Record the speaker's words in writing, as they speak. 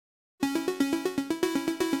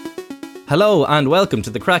Hello and welcome to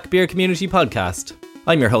the Crack Beer Community Podcast.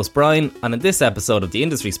 I'm your host Brian, and in this episode of the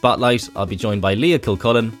Industry Spotlight, I'll be joined by Leah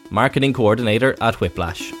Kilcullen, Marketing Coordinator at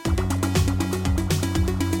Whiplash.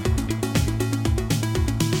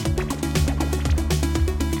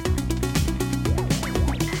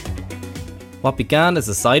 What began as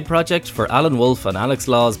a side project for Alan Wolfe and Alex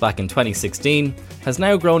Laws back in 2016 has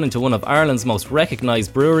now grown into one of Ireland's most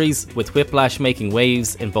recognised breweries, with Whiplash making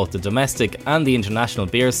waves in both the domestic and the international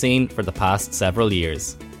beer scene for the past several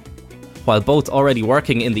years. While both already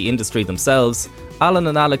working in the industry themselves, Alan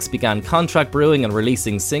and Alex began contract brewing and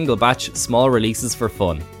releasing single batch small releases for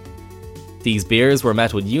fun. These beers were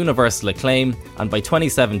met with universal acclaim, and by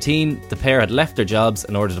 2017 the pair had left their jobs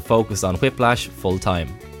in order to focus on Whiplash full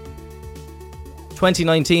time.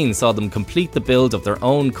 2019 saw them complete the build of their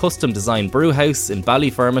own custom designed brew house in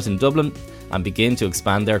Ballyfermot in Dublin and begin to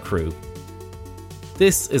expand their crew.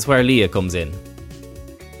 This is where Leah comes in.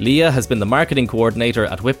 Leah has been the marketing coordinator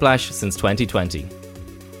at Whiplash since 2020.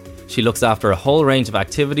 She looks after a whole range of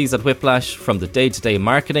activities at Whiplash, from the day-to-day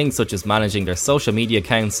marketing such as managing their social media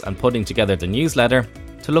accounts and putting together the newsletter,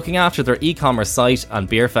 to looking after their e-commerce site and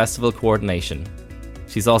beer festival coordination.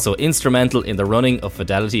 She's also instrumental in the running of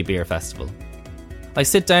Fidelity Beer Festival. I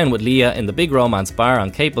sit down with Leah in the Big Romance Bar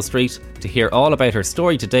on Capel Street to hear all about her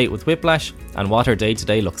story to date with Whiplash and what her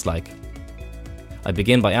day-to-day looks like. I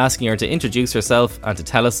begin by asking her to introduce herself and to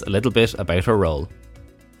tell us a little bit about her role.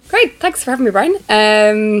 Great, thanks for having me, Brian.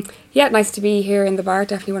 Nice to be here in the bar,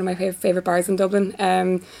 definitely one of my favourite bars in Dublin.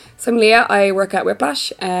 So I'm Leah, I work at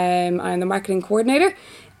Whiplash. I'm the marketing coordinator,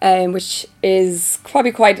 which is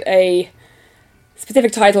probably quite a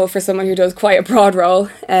specific title for someone who does quite a broad role.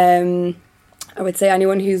 I would say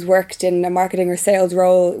anyone who's worked in a marketing or sales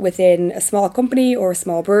role within a small company or a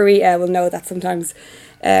small brewery will know that sometimes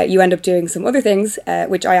you end up doing some other things,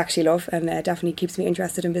 which I actually love and definitely keeps me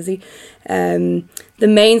interested and busy. The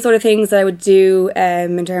main sort of things that I would do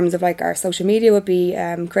in terms of like our social media would be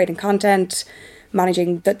creating content,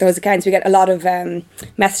 managing those accounts. We get a lot of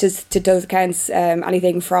messages to those accounts,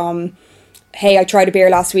 anything from, hey, I tried a beer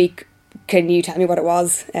last week, can you tell me what it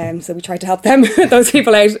was? So we try to help them, those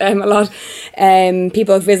people out a lot.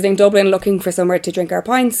 People visiting Dublin looking for somewhere to drink our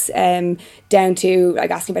pints, down to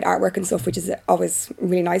like asking about artwork and stuff, which is always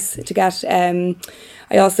really nice to get.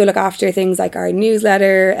 I also look after things like our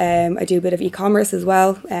newsletter. I do a bit of e-commerce as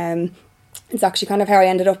well. It's actually kind of how I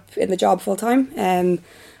ended up in the job full time.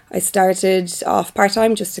 I started off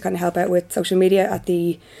part-time just to kind of help out with social media at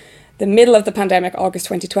the middle of the pandemic, August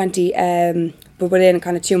 2020, but within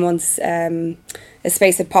kind of 2 months, a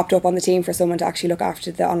space had popped up on the team for someone to actually look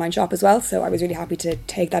after the online shop as well. So I was really happy to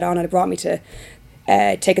take that on, and it brought me to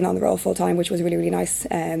taking on the role full time, which was really, really nice.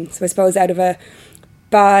 So I suppose out of a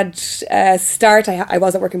bad start, I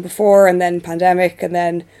wasn't working before, and then pandemic, and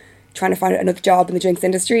then trying to find another job in the drinks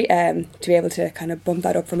industry, to be able to kind of bump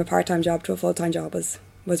that up from a part-time job to a full-time job was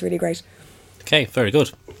really great. Okay, very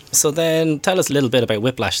good. So then tell us a little bit about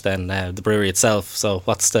Whiplash then, the brewery itself. So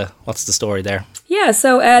what's the story there? Yeah,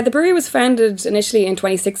 so the brewery was founded initially in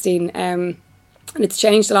 2016, and it's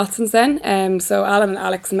changed a lot since then. So Alan and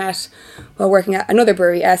Alex met while working at another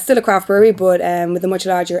brewery, still a craft brewery, but with a much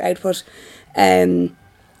larger output.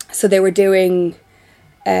 So they were doing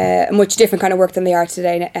a much different kind of work than they are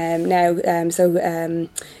today now.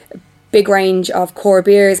 Big range of core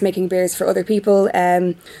beers, making beers for other people.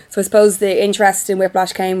 So I suppose the interest in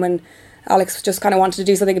Whiplash came when Alex just kind of wanted to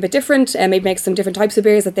do something a bit different and maybe make some different types of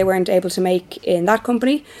beers that they weren't able to make in that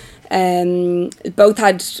company. Both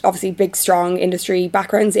had obviously big, strong industry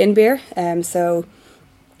backgrounds in beer. So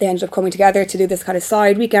they ended up coming together to do this kind of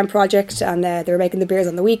side weekend project, and they were making the beers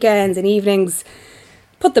on the weekends and evenings,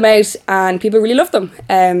 put them out, and people really loved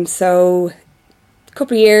them. So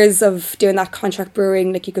couple of years of doing that contract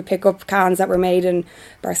brewing, like you could pick up cans that were made in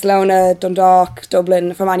Barcelona, Dundalk,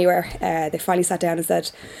 Dublin, from anywhere. They finally sat down and said,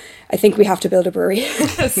 I think we have to build a brewery.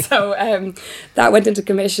 So that went into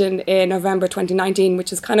commission in November 2019,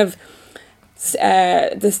 which is kind of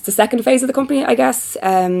the second phase of the company, I guess.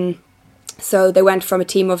 So they went from a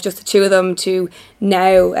team of just the two of them to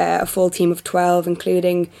now a full team of 12,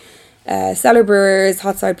 including cellar brewers,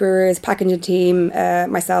 hot side brewers, packaging team,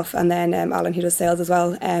 myself, and then Alan, who does sales as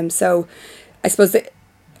well. So I suppose that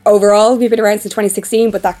overall we've been around since 2016,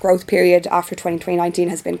 but that growth period after 2019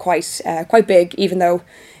 has been quite big, even though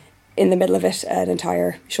in the middle of it an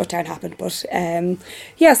entire shutdown happened. But so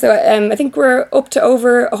I think we're up to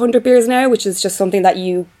over 100 beers now, which is just something that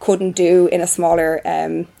you couldn't do in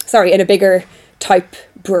a bigger type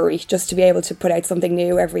brewery, just to be able to put out something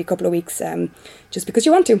new every couple of weeks, just because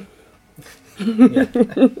you want to.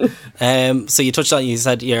 So you touched on, you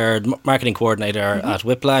said you're marketing coordinator at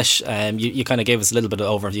Whiplash. You kind of gave us a little bit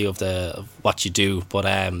of overview of what you do, but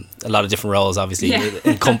a lot of different roles obviously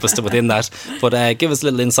encompassed within that. But give us a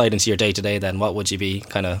little insight into your day to day. Then, what would you be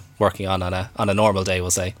kind of working on a normal day?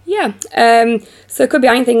 We'll say. Yeah. So it could be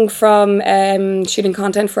anything from shooting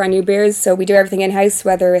content for our new beers. So we do everything in house,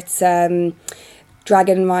 whether it's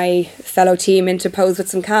dragging my fellow team in to pose with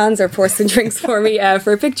some cans or pour some drinks for me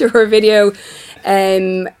for a picture or a video.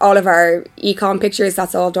 All of our e-com pictures,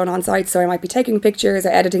 that's all done on site. So I might be taking pictures or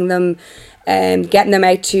editing them and getting them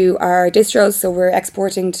out to our distros. So we're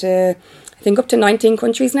exporting to, I think, up to 19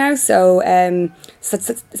 countries now. So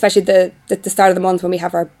especially the start of the month when we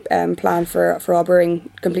have our plan for all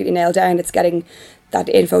brewing completely nailed down, it's getting that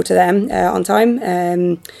info to them on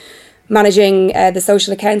time. Managing the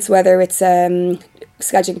social accounts, whether it's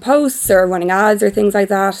scheduling posts or running ads or things like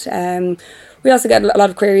that. We also get a lot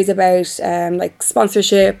of queries about like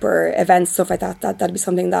sponsorship or events, stuff like that. That'd be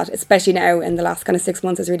something that, especially now in the last kind of 6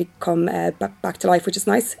 months, has really come back to life, which is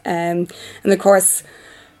nice. And of course,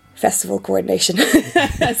 festival coordination,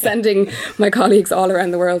 sending my colleagues all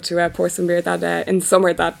around the world to pour some beer. That in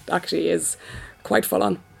summer, that actually is quite full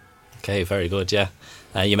on. Okay, very good. Yeah.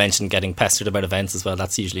 You mentioned getting pestered about events as well.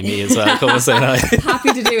 That's usually me as well. Come and say hi.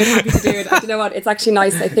 Happy to do it. And you know what? It's actually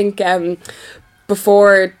nice. I think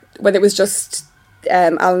before, when it was just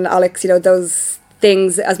Alan and Alex, you know, those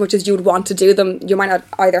things, as much as you would want to do them, you might not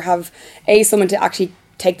either have someone to actually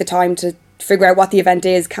take the time to figure out what the event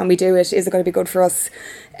is. Can we do it? Is it going to be good for us?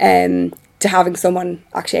 To having someone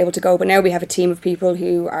actually able to go. But now we have a team of people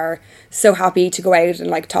who are so happy to go out and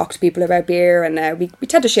like talk to people about beer, and we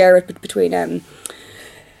tend to share it between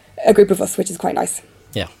a group of us, which is quite nice.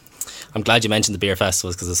 Yeah. I'm glad you mentioned the beer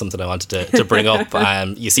festivals because it's something I wanted to bring up.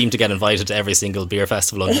 You seem to get invited to every single beer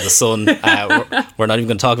festival under the sun. We're not even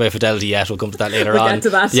going to talk about Fidelity yet. We'll come to that later on. We'll get to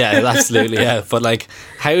that. Yeah, absolutely. Yeah, but like,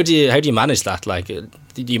 how do you manage that? Like,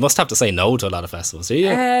 you must have to say no to a lot of festivals, do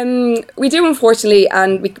you? We do, unfortunately,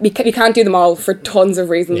 and we can't do them all for tons of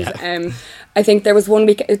reasons. Yeah. I think there was one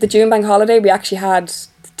week, the June bank holiday, we actually had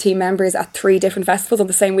team members at 3 different festivals on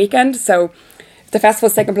the same weekend. So the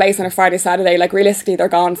festival's taking place on a Friday, Saturday, like realistically they're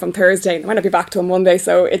gone from Thursday and they might not be back till Monday,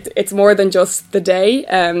 so it's more than just the day.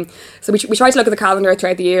 So we try to look at the calendar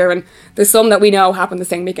throughout the year, and there's some that we know happen the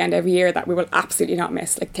same weekend every year that we will absolutely not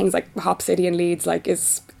miss, like things like Hop City in Leeds, like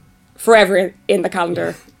is forever in the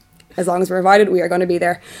calendar. As long as we're invited, we are going to be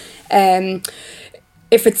there.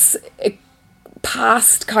 If it's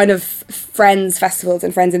past kind of friends festivals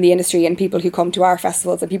and friends in the industry and people who come to our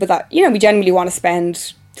festivals and people that, you know, we genuinely want to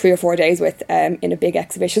spend 3 or 4 days with in a big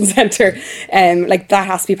exhibition centre, like that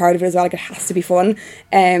has to be part of it as well. Like it has to be fun.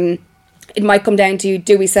 It might come down to,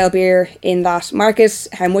 do we sell beer in that market?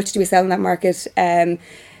 How much do we sell in that market?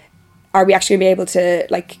 Are we actually going to be able to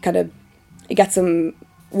like kind of get some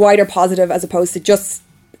wider positive, as opposed to just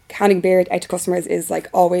handing beer out to customers is like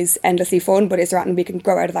always endlessly fun, but is there anything we can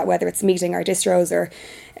grow out of that, whether it's meeting our distros or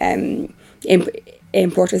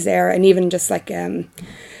importers there, and even just like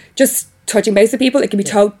just touching base with people. It can be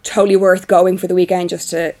totally worth going for the weekend just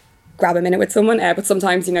to grab a minute with someone, but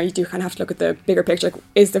sometimes, you know, you do kind of have to look at the bigger picture, like,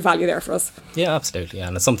 is the value there for us? Yeah, absolutely. Yeah.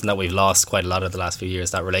 And it's something that we've lost quite a lot of the last few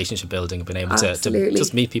years, that relationship building, being able to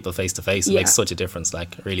just meet people face to face. It makes such a difference,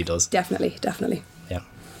 like it really does. Definitely. Yeah.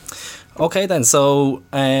 Okay then, so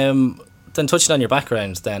then touching on your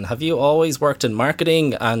background then, have you always worked in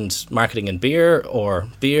marketing in beer, or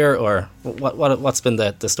what's been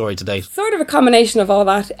the story to date? Sort of a combination of all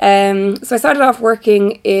that. So I started off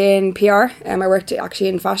working in PR, I worked actually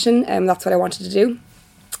in fashion, that's what I wanted to do.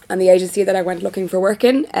 And the agency that I went looking for work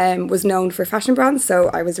in was known for fashion brands, so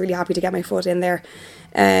I was really happy to get my foot in there.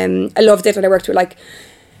 I loved it when I worked with like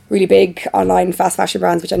really big online fast fashion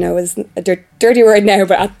brands, which I know is a dirty word now,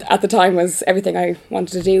 but at the time was everything I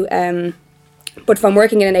wanted to do. But from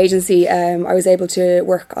working in an agency, I was able to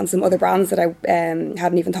work on some other brands that I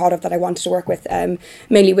hadn't even thought of that I wanted to work with,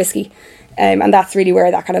 mainly whiskey. And that's really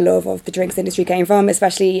where that kind of love of the drinks industry came from,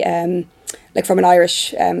 especially like from an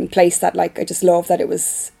Irish place that like I just loved that it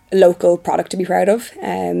was a local product to be proud of.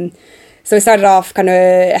 So I started off kind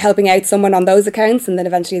of helping out someone on those accounts, and then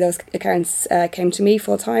eventually those accounts came to me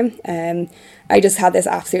full time. I just had this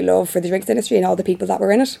absolute love for the drinks industry and all the people that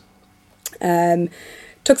were in it.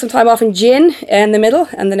 Took some time off in gin in the middle,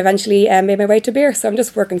 and then eventually made my way to beer. So I'm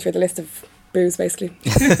just working through the list of booze, basically.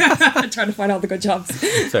 Trying to find all the good jobs.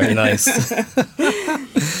 Very nice.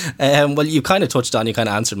 Well, you kind of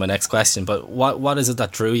answered my next question, but what is it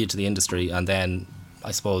that drew you to the industry, and then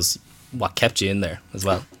I suppose what kept you in there as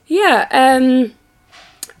well? Yeah,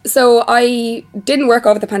 So I didn't work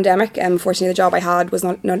over the pandemic. Unfortunately, the job I had was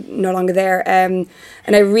no longer there. And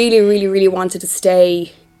I really, really, really wanted to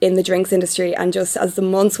stay in the drinks industry. And just as the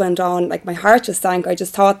months went on, like my heart just sank. I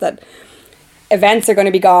just thought that events are going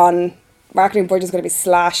to be gone. Marketing budget is going to be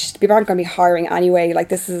slashed. People aren't going to be hiring anyway.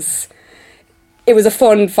 Like it was a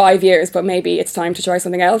fun 5 years, but maybe it's time to try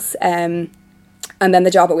something else. And then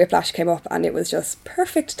the job at Whiplash came up, and it was just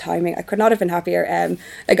perfect timing. I could not have been happier.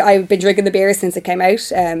 Like I've been drinking the beer since it came out,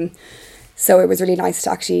 so it was really nice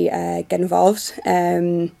to actually get involved.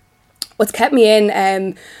 What's kept me in,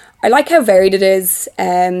 I like how varied it is.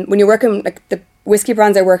 When you're working, like the whiskey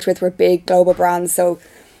brands I worked with were big global brands, so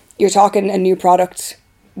you're talking a new product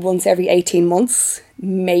once every 18 months,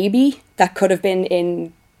 maybe. That could have been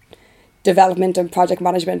in development and project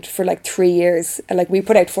management for like 3 years. And like we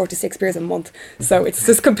put out 4 to 6 beers a month, so it's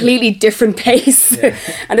just completely different pace.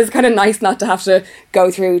 And it's kind of nice not to have to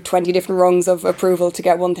go through 20 different rungs of approval to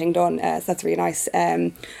get one thing done. So that's really nice.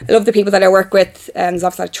 I love the people that I work with. There's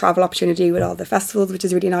obviously a travel opportunity with all the festivals, which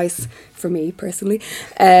is really nice for me personally.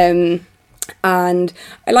 And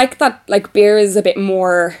I like that like beer is a bit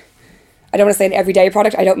more, I don't want to say an everyday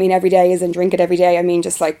product. I don't mean every day as in drink it every day. I mean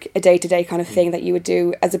just like a day-to-day kind of thing that you would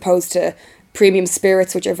do, as opposed to premium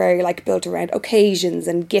spirits, which are very like built around occasions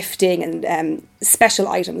and gifting and special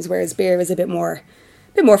items, whereas beer is a bit more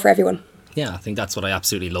for everyone. Yeah, I think that's what I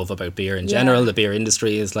absolutely love about beer in general. The beer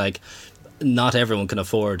industry is like, not everyone can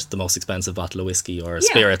afford the most expensive bottle of whiskey or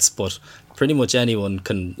spirits, but pretty much anyone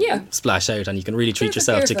can splash out, and you can really treat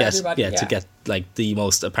yourself to get to get like the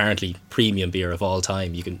most apparently premium beer of all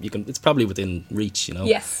time. You can it's probably within reach, you know.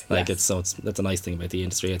 Yes. Like that's a nice thing about the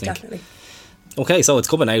industry, I think. Definitely. Okay, so it's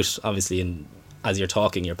coming out obviously, and as you're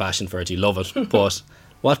talking, your passion for it, you love it. But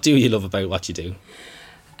what do you love about what you do?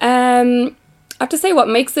 I have to say what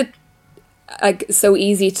makes it like so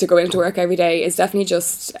easy to go into work every day is definitely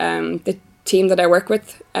just the team that I work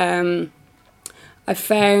with. I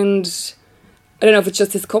found, I don't know if it's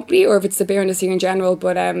just this company or if it's the beer industry in general,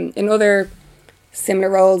 but in other similar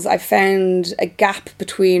roles, I found a gap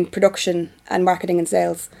between production and marketing and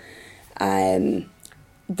sales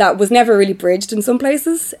that was never really bridged in some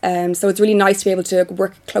places. So it's really nice to be able to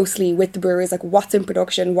work closely with the brewers, like what's in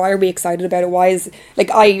production, why are we excited about it, why is, like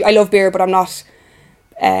I love beer, but I'm not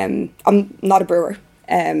a brewer.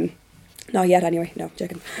 Not yet anyway, no,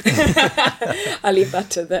 joking. I'll leave that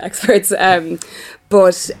to the experts.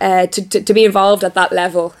 But to be involved at that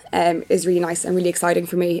level is really nice and really exciting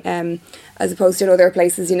for me. As opposed to in other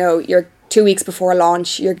places, you know, you're 2 weeks before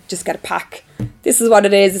launch, you just get a pack. This is what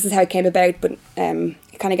it is, this is how it came about, but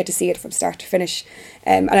you kind of get to see it from start to finish.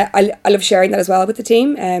 And I love sharing that as well with the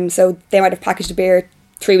team. So they might have packaged a beer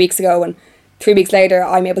 3 weeks ago, and 3 weeks later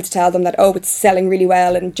I'm able to tell them that, oh, it's selling really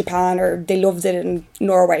well in Japan, or they loved it in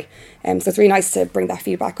Norway. So it's really nice to bring that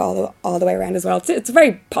feedback all the way around as well. It's a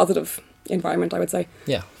very positive environment, I would say.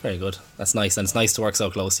 Yeah, very good. That's nice. And it's nice to work so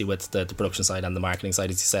closely with the production side and the marketing side,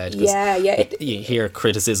 as you said. Yeah. You hear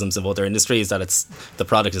criticisms of other industries that the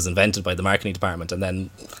product is invented by the marketing department, and then,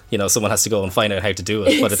 you know, someone has to go and find out how to do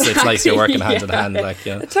it. But it's nice you're working hand in hand. Like,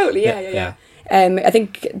 you know. Totally, yeah. I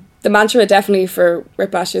think the mantra definitely for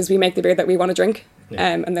Whiplash is we make the beer that we want to drink.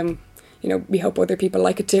 And then, you know, we hope other people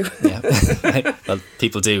like it too. Yeah. Well,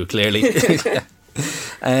 people do, clearly.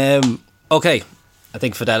 Okay, I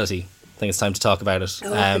think Fidelity. I think it's time to talk about it.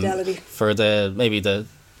 Fidelity. For the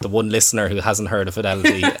one listener who hasn't heard of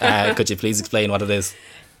Fidelity, could you please explain what it is?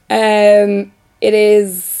 It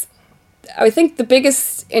is, I think, the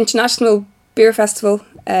biggest international beer festival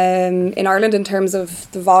in Ireland in terms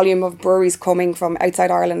of the volume of breweries coming from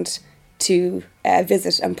outside Ireland to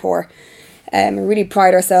visit and pour. We really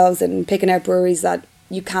pride ourselves in picking out breweries that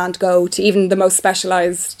you can't go to, even the most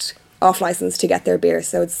specialised off-licence, to get their beer.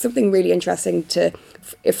 So it's something really interesting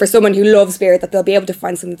for someone who loves beer, that they'll be able to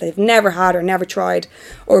find something that they've never had or never tried,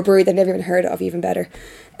 or a brewery they've never even heard of, even better.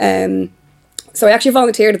 So I actually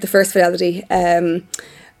volunteered at the first Fidelity.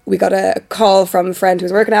 We got a call from a friend who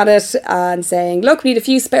was working at it and saying, look, we need a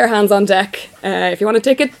few spare hands on deck. If you want a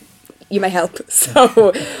ticket, you may help.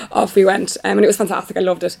 So off we went. And it was fantastic. I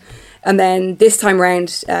loved it. And then this time around,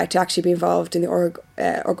 to actually be involved in the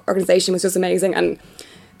organisation was just amazing. And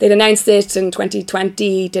they'd announced it in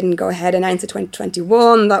 2020, didn't go ahead, announced it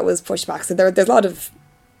 2021. That was pushed back. So there's a lot of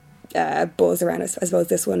buzz around, I suppose,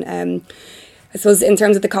 this one. I suppose in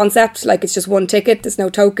terms of the concept, like, it's just one ticket. There's no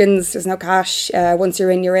tokens. There's no cash. Once you're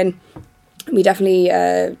in, you're in. We definitely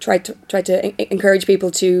try to encourage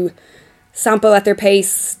people to sample at their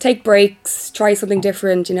pace, take breaks, try something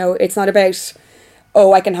different. You know, it's not about,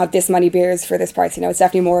 oh, I can have this many beers for this price. You know, it's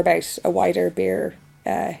definitely more about a wider beer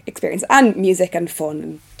experience and music and fun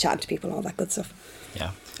and chat to people and all that good stuff.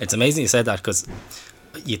 Yeah. It's amazing you said that, because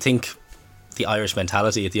you think the Irish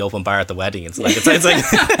mentality at the open bar at the wedding, it's like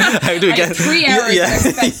how do we get 3 hours? Yeah.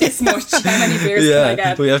 This much. How many beers can I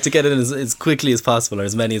get? We have to get it in as quickly as possible, or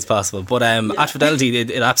as many as possible. But at Fidelity,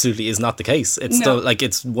 it absolutely is not the case. It's still like,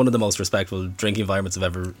 it's one of the most respectful drinking environments I've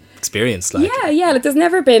ever experienced. Like, like, there's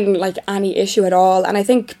never been like any issue at all. And I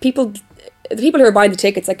think the people who are buying the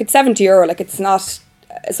tickets, like, it's €70, like, it's not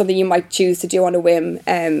something you might choose to do on a whim.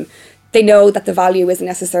 They know that the value isn't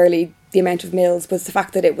necessarily the amount of mils, but it's the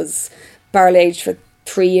fact that it was barrel aged for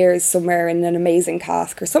 3 years somewhere in an amazing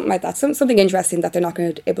cask or something like that. Something interesting that they're not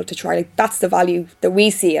going to be able to try. Like, that's the value that we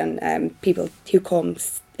see, and people who come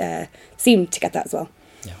seem to get that as well.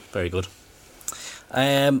 Yeah, very good.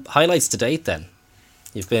 Highlights to date then.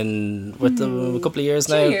 You've been with them a couple of years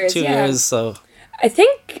now. 2 years. So I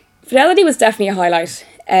think Fidelity was definitely a highlight.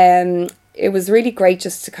 It was really great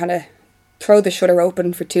just to kind of throw the shutter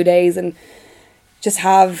open for 2 days and just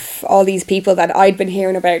have all these people that I'd been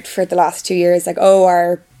hearing about for the last 2 years, like, oh,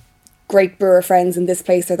 our great brewer friends in this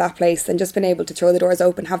place or that place, and just been able to throw the doors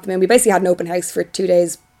open, have them in. We basically had an open house for 2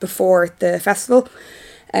 days before the festival.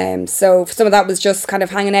 So some of that was just kind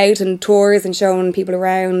of hanging out and tours and showing people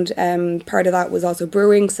around. Part of that was also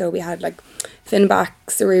brewing. So we had like Finback,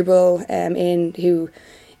 Cerebral in, who,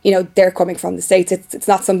 you know, they're coming from the States. It's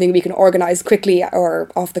not something we can organise quickly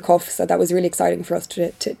or off the cuff. So that was really exciting for us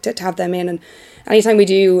to have them in. And anytime we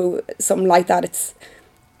do something like that, it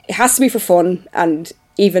has to be for fun, and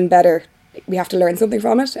even better, we have to learn something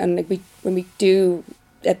from it. And like, when we do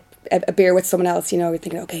a beer with someone else, you know, we're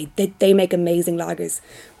thinking, okay, they make amazing lagers.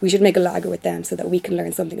 We should make a lager with them so that we can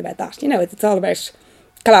learn something about that. You know, it's all about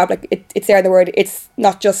collab. Like, it's there, the word. It's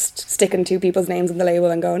not just sticking two people's names on the label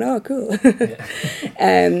and going, oh, cool.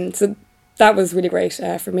 So that was really great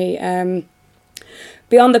for me.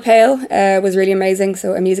 Beyond the Pale was really amazing.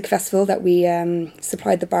 So a music festival that we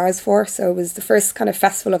supplied the bars for. So it was the first kind of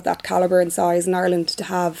festival of that calibre and size in Ireland to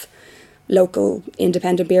have local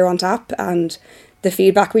independent beer on tap, and the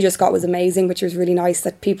feedback we just got was amazing, which was really nice,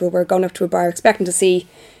 that people were going up to a bar expecting to see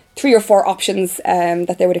 3 or 4 options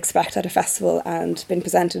that they would expect at a festival, and been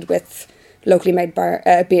presented with locally made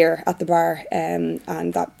beer at the bar, and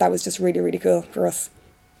that was just really, really cool for us.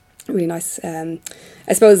 Really nice. I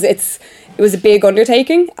suppose it was a big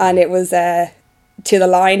undertaking, and it was to the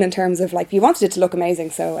line in terms of, like, you wanted it to look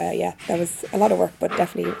amazing. So yeah, that was a lot of work, but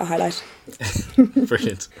definitely a highlight.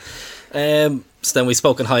 Brilliant. So then we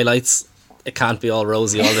spoke in highlights. It can't be all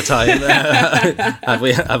rosy all the time. Have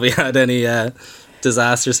we had any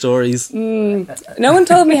disaster stories? No one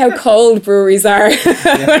told me how cold breweries are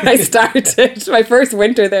when I started. My first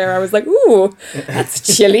winter there, I was like, ooh,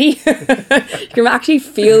 that's chilly. You can actually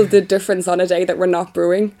feel the difference on a day that we're not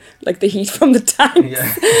brewing, like the heat from the tanks.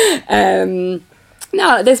 Yeah.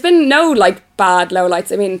 No, there's been no like bad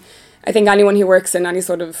lowlights. I mean, I think anyone who works in any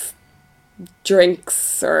sort of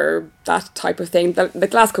drinks or that type of thing, the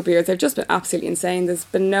last couple of years, they've just been absolutely insane. There's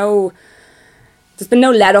been no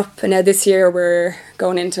let up, and now this year we're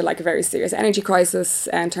going into like a very serious energy crisis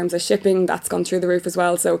in terms of shipping. That's gone through the roof as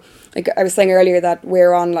well. So like I was saying earlier, that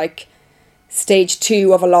we're on like stage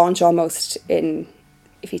 2 of a launch almost, in,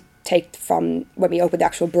 if you take from when we opened the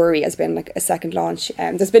actual brewery, has been like a second launch.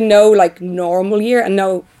 There's been no like normal year, and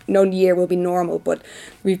no year will be normal, but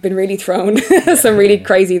we've been really thrown some really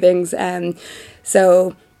crazy things.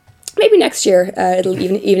 So maybe next year it'll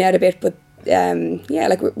even out a bit, but yeah,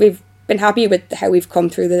 like we've been happy with how we've come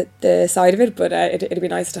through the side of it, but it'd be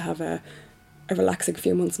nice to have a relaxing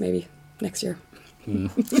few months maybe next year.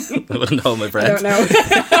 I wouldn't hold my breath.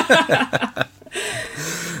 I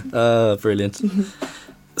don't know. Brilliant.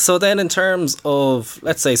 So then, in terms of,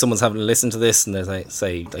 let's say someone's having to listen to this and they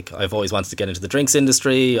say, like, I've always wanted to get into the drinks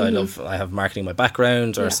industry, I have marketing my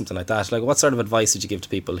background, or something like that. Like, what sort of advice would you give to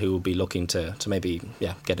people who would be looking to maybe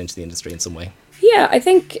get into the industry in some way? Yeah, I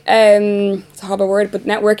think it's a horrible word, but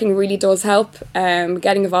networking really does help.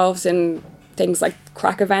 Getting involved in things like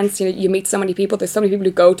crack events, you meet so many people. There's so many people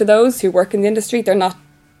who go to those who work in the industry. They're not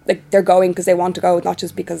like, they're going because they want to go, not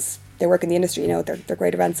just because they work in the industry. They're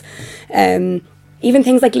great events. Even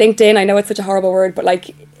things like LinkedIn, I know it's such a horrible word, but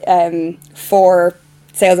like for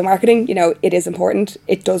sales and marketing, it is important.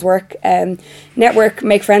 It does work. Network,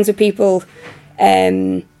 make friends with people,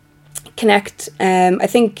 connect. I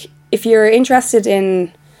think if you're interested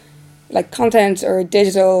in like content or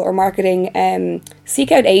digital or marketing,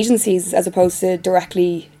 seek out agencies as opposed to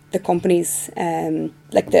directly the companies,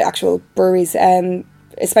 like the actual breweries,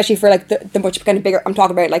 especially for like the much kind of bigger, I'm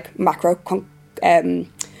talking about like macro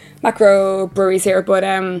breweries here, but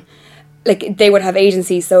like they would have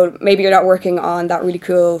agencies, so maybe you're not working on that really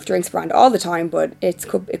cool drinks brand all the time, but it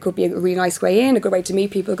could be a really nice way in, a good way to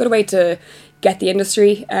meet people, a good way to get the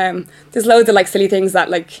industry. There's loads of like silly things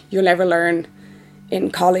that like you'll never learn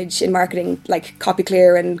in college in marketing, like copy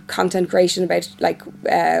clear and content creation, about like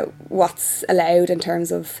what's allowed in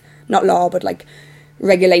terms of not law but like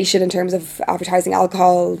regulation in terms of advertising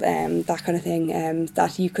alcohol, that kind of thing,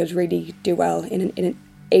 that you could really do well in an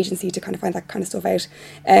agency to kind of find that kind of stuff out.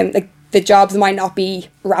 Like the jobs might not be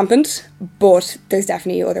rampant, but there's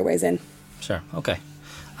definitely other ways in. Sure, okay.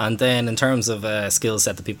 And then in terms of skill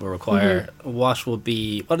set that people require, what are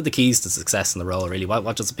the keys to success in the role, really?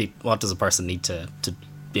 What does a person need to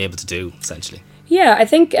be able to do, essentially? Yeah, I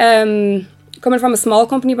think coming from a small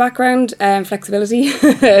company background, flexibility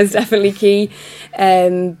is definitely key.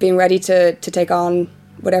 Being ready to take on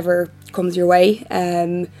whatever comes your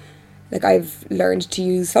way. Like I've learned to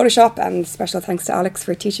use Photoshop, and special thanks to Alex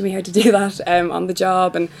for teaching me how to do that on the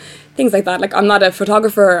job and things like that. Like I'm not a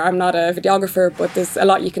photographer, I'm not a videographer, but there's a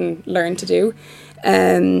lot you can learn to do.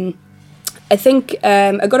 I think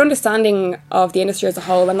a good understanding of the industry as a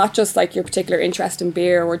whole, and not just like your particular interest in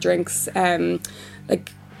beer or drinks,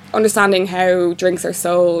 like understanding how drinks are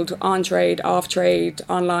sold on trade, off trade,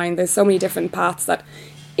 online. There's so many different paths that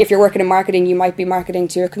if you're working in marketing, you might be marketing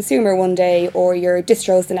to a consumer one day, or your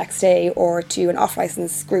distros the next day, or to an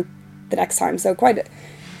off-license group the next time. So quite, I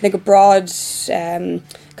think, a broad kind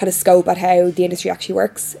of scope at how the industry actually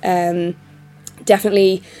works.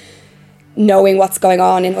 Definitely knowing what's going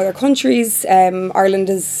on in other countries. Ireland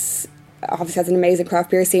obviously has an amazing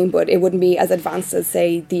craft beer scene, but it wouldn't be as advanced as,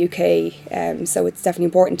 say, the UK. So it's definitely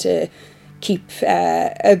important to keep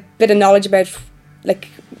a bit of knowledge about, like,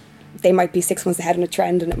 they might be 6 months ahead on a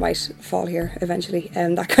trend and it might fall here eventually,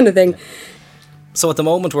 that kind of thing. So at the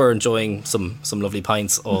moment we're enjoying some lovely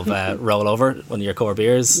pints of Rollover, one of your core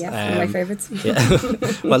beers. Yeah, one of my favourites.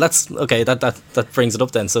 Yeah. Well, that's okay. That brings it up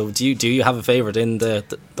then. So do you have a favourite in the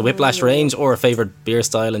Whiplash range, or a favourite beer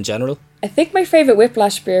style in general? I think my favourite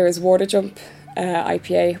Whiplash beer is Water Jump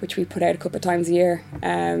IPA, which we put out a couple of times a year.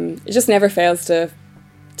 It just never fails to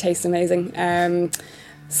taste amazing.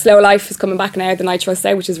 Slow Life is coming back now, the Nitro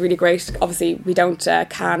Stout, which is really great. Obviously, we don't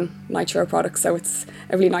can Nitro products, so it's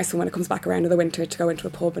a really nice one when it comes back around in the winter to go into a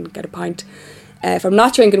pub and get a pint. If I'm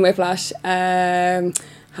not drinking Whiplash,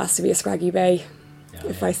 has to be a Scraggy Bay. Yeah,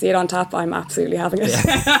 if I see it on tap, I'm absolutely having it.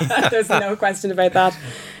 Yeah. There's no question about that.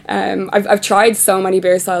 I've tried so many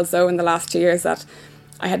beer styles, though, in the last 2 years that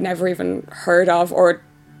I had never even heard of, or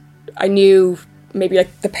I knew maybe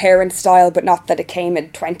like the parent style, but not that it came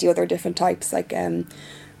in 20 other different types. Like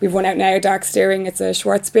we've one out now, Dark Steering. It's a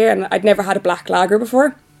Schwarz beer, and I'd never had a black lager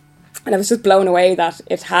before, and I was just blown away that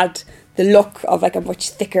it had the look of like a much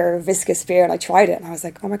thicker, viscous beer. And I tried it, and I was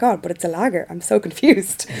like, oh my god, but it's a lager. I'm so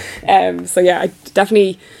confused. So yeah, I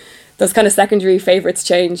definitely, those kind of secondary favourites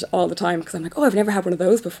change all the time, because I'm like, oh, I've never had one of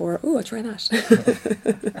those before. Oh, I'll try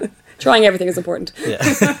that. Trying everything is important.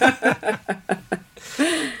 Yeah.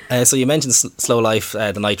 So you mentioned Slow Life,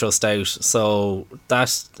 the Nitro Stout. So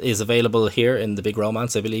that is available here in the Big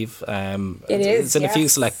Romance, I believe. It is. It's in a few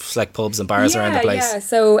select pubs and bars around the place. Yeah.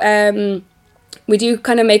 So we do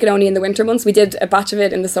kind of make it only in the winter months. We did a batch of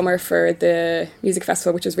it in the summer for the music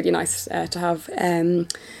festival, which was really nice to have.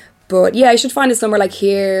 But yeah, you should find it somewhere like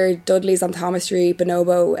here, Dudley's on Thomas Street,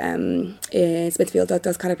 Bonobo, in Smithfield,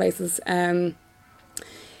 those kind of places.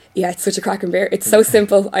 Yeah, it's such a cracking beer. It's so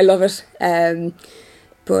simple. I love it.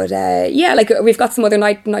 But yeah, like we've got some other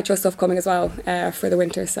Nitro stuff coming as well for the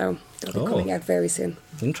winter, so it'll be coming out very soon.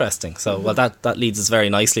 Interesting. So, well, that leads us very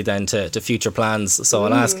nicely then to future plans. So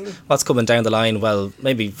I'll ask, what's coming down the line? Well,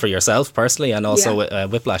 maybe for yourself personally, and also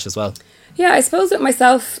with Whiplash as well. Yeah, I suppose with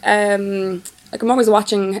myself, like I'm always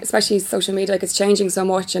watching, especially social media, like it's changing so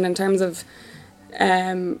much, and in terms of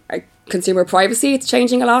consumer privacy, it's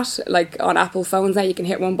changing a lot. Like on Apple phones now, you can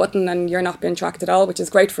hit one button and you're not being tracked at all, which is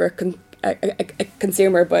great for a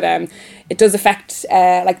consumer, but it does affect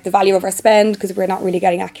like the value of our spend, because we're not really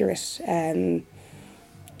getting accurate.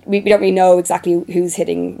 We don't really know exactly who's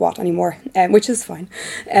hitting what anymore, which is fine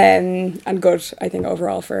and good, I think,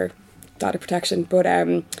 overall for data protection. But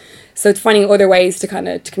so it's finding other ways to kind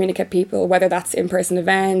of to communicate people, whether that's in-person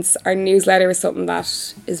events. Our newsletter is something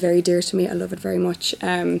that is very dear to me. I love it very much.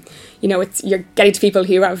 You know, it's you're getting to people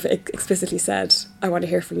who have explicitly said, I want to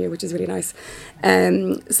hear from you, which is really nice.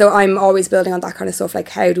 So I'm always building on that kind of stuff, like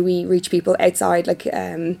how do we reach people outside like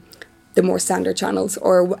the more standard channels,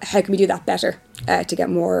 or how can we do that better to get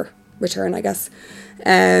more return, I guess.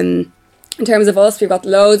 In terms of us, we've got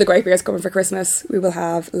loads of great beers coming for Christmas. We will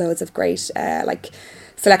have loads of great like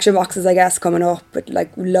selection boxes, I guess, coming up, but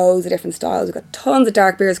like loads of different styles. We've got tons of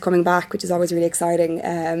dark beers coming back, which is always really exciting.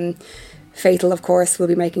 Fatal, of course, will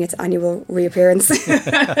be making its annual reappearance,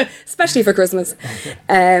 especially for Christmas.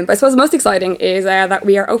 But I suppose the most exciting is that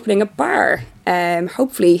we are opening a bar.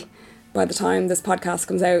 Hopefully, by the time this podcast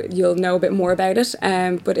comes out, you'll know a bit more about it.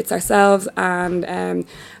 But it's ourselves and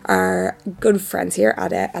our good friends here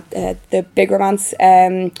at the Big Romance.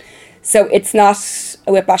 So it's not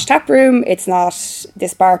a Whiplash tap room. It's not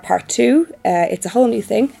this bar part 2. It's a whole new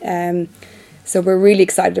thing. So we're really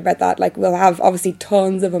excited about that. Like, we'll have obviously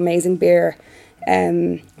tons of amazing beer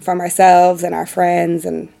from ourselves and our friends,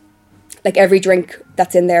 and like every drink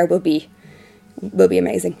that's in there will be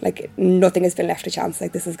amazing. Like, nothing has been left to chance.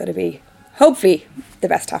 Like, this is going to be hopefully the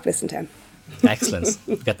best tap list in town. Excellent.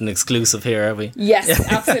 We've got an exclusive here, are we?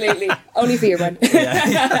 Yes, absolutely. Only for you, Bren.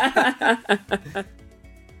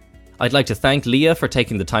 I'd like to thank Leah for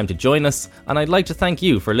taking the time to join us, and I'd like to thank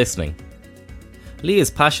you for listening.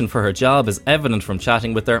 Leah's passion for her job is evident from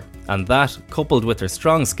chatting with her, and that, coupled with her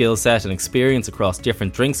strong skill set and experience across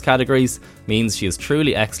different drinks categories, means she is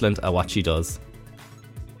truly excellent at what she does.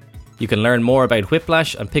 You can learn more about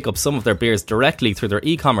Whiplash and pick up some of their beers directly through their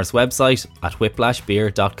e-commerce website at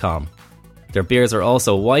whiplashbeer.com. Their beers are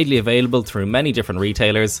also widely available through many different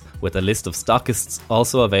retailers, with a list of stockists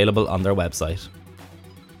also available on their website.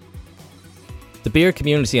 The beer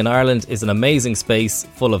community in Ireland is an amazing space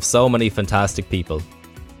full of so many fantastic people.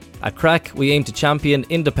 At Crack, we aim to champion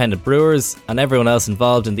independent brewers and everyone else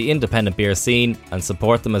involved in the independent beer scene and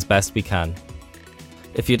support them as best we can.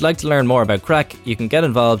 If you'd like to learn more about Crack, you can get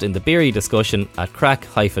involved in the beery discussion at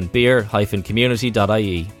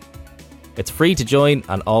crack-beer-community.ie. It's free to join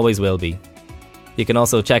and always will be. You can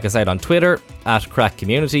also check us out on Twitter at Crack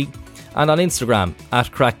Community and on Instagram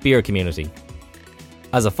at Crack Beer Community.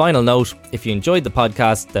 As a final note, if you enjoyed the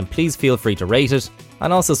podcast, then please feel free to rate it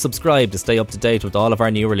and also subscribe to stay up to date with all of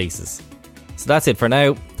our new releases. So that's it for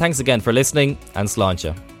now. Thanks again for listening, and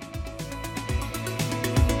sláinte.